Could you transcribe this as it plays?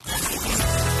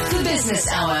Business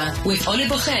Hour with Oli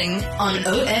Bucheng on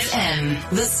OFM,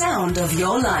 the sound of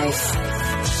your life.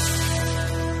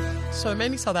 So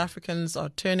many South Africans are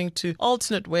turning to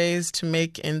alternate ways to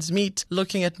make ends meet,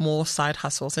 looking at more side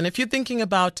hustles. And if you're thinking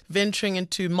about venturing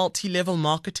into multi-level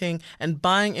marketing and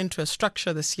buying into a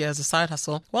structure this year as a side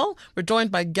hustle, well, we're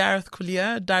joined by Gareth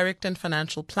Collier, Director and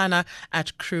Financial Planner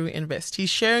at Crue Invest.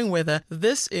 He's sharing whether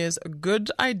this is a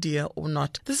good idea or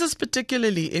not. This is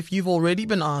particularly if you've already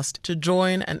been asked to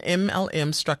join an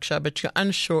MLM structure, but you're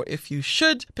unsure if you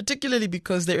should, particularly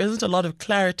because there isn't a lot of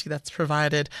clarity that's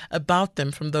provided about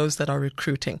them from those that are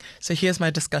recruiting. So here's my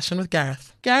discussion with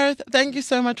Gareth. Gareth, thank you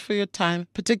so much for your time,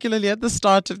 particularly at the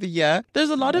start of the year. There's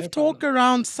a lot of talk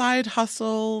around side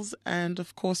hustles, and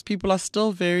of course, people are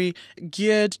still very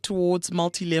geared towards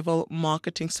multi-level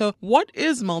marketing. So what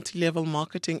is multi-level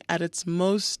marketing at its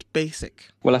most basic?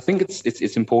 Well, I think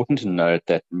it's important to note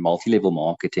that multi-level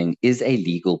marketing is a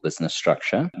legal business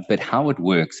structure, but how it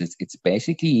works is it's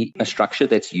basically a structure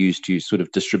that's used to sort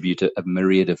of distribute a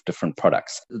myriad of different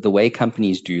products. The way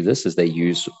companies do this is they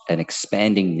use an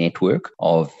expanding network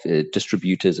of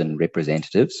distributors and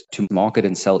representatives to market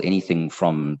and sell anything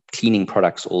from cleaning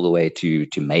products all the way to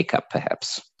makeup,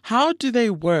 perhaps. How do they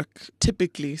work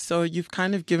typically? So you've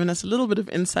kind of given us a little bit of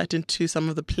insight into some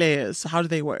of the players. So how do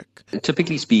they work?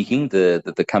 Typically speaking,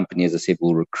 the company, as I said,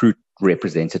 will recruit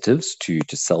representatives to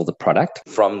sell the product.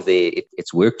 From there,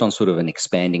 it's worked on sort of an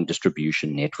expanding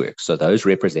distribution network. So those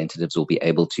representatives will be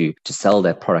able to sell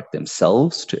that product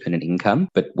themselves to earn an income.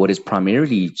 But what is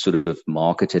primarily sort of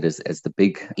marketed as the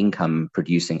big income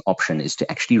producing option is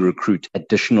to actually recruit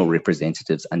additional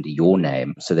representatives under your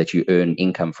name so that you earn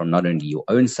income from not only your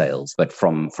own sales, but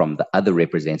from the other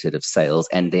representative sales,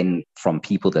 and then from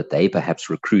people that they perhaps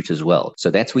recruit as well.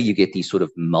 So that's where you get these sort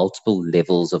of multiple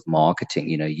levels of marketing.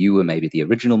 You know, you were maybe the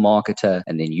original marketer,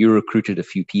 and then you recruited a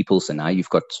few people. So now you've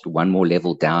got one more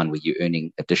level down where you're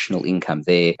earning additional income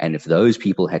there. And if those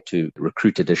people had to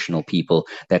recruit additional people,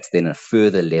 that's then a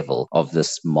further level of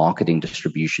this marketing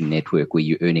distribution network where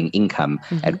you're earning income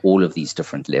at all of these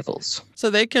different levels. So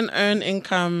they can earn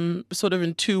income sort of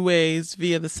in two ways,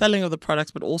 via the selling of the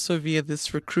products, but also via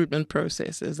this recruitment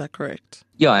process. Is that correct?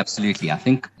 Yeah, absolutely. I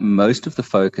think most of the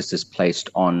focus is placed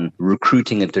on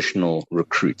recruiting additional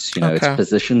recruits. You know, It's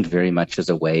positioned very much as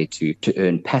a way to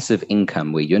earn passive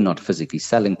income where you're not physically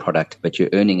selling product, but you're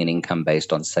earning an income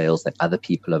based on sales that other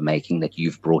people are making that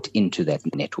you've brought into that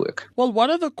network. Well,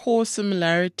 what are the core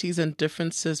similarities and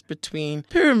differences between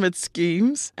pyramid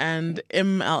schemes and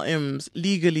MLMs,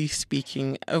 legally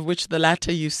speaking, of which the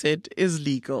latter you said is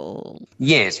legal?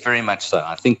 Yes, very much so.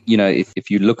 I think, you know,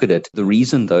 if you look at it, the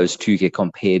reason those two get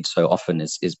compared so often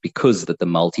is because that the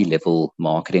multi-level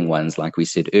marketing ones, like we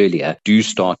said earlier, do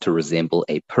start to resemble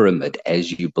a pyramid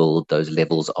as you build those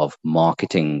levels of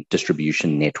marketing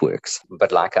distribution networks.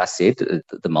 But like I said,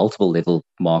 the multiple level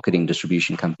marketing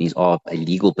distribution companies are a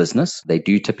legal business. They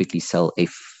do typically sell a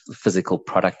physical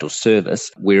product or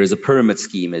service, whereas a pyramid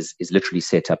scheme is literally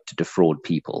set up to defraud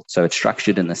people. So it's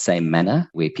structured in the same manner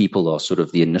where people are sort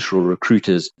of the initial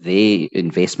recruiters. Their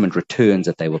investment returns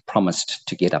that they were promised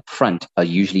to get up front are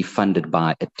usually funded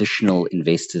by additional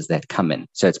investors that come in.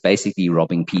 So it's basically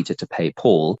robbing Peter to pay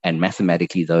Paul, and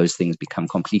mathematically those things become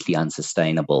completely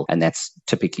unsustainable. And that's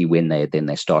typically when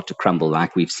they start to crumble,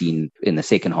 like we've seen in the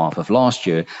second half of last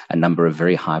year, a number of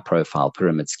very high profile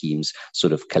pyramid schemes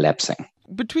sort of collapsing.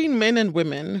 Between men and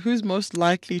women, who's most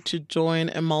likely to join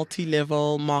a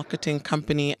multi-level marketing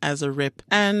company as a rep,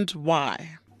 and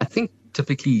why? I think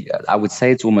typically, I would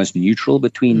say it's almost neutral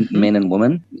between men and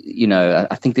women. You know,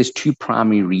 I think there's two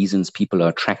primary reasons people are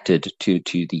attracted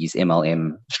to these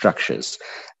MLM structures.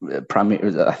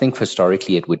 I think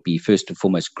historically it would be first and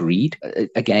foremost greed.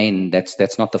 Again,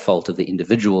 that's not the fault of the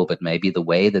individual, but maybe the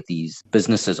way that these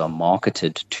businesses are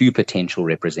marketed to potential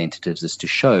representatives is to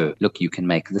show, look, you can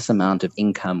make this amount of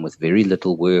income with very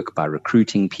little work by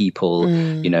recruiting people,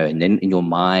 you know, and then in your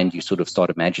mind, you sort of start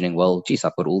imagining, well, geez,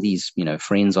 I've got all these, you know,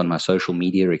 friends on my social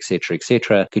media, et cetera, et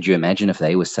cetera. Could you imagine if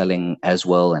they were selling as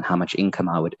well and how much income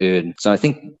I would earn? So I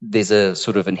think there's a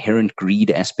sort of inherent greed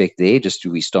aspect there, just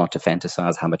we start to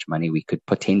fantasize how much money we could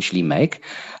potentially make.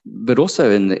 But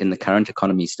also in the current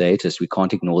economy status, we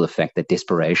can't ignore the fact that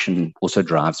desperation also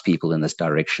drives people in this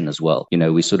direction as well. You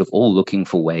know, we're sort of all looking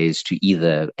for ways to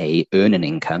either earn an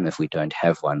income if we don't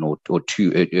have one, or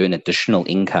to earn additional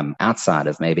income outside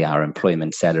of maybe our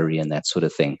employment salary and that sort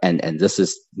of thing. And this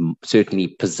is certainly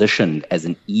positioned as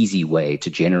an easy way to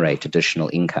generate additional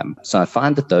income. So I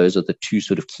find that those are the two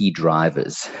sort of key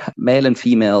drivers. Male and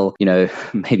female, you know,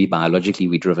 maybe biologically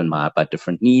we're driven by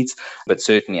different needs, but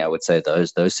certainly I would say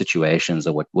those situations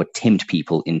are what tempt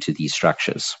people into these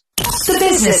structures. The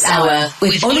Business Hour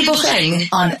with Oli Bocheng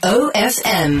on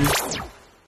OFM.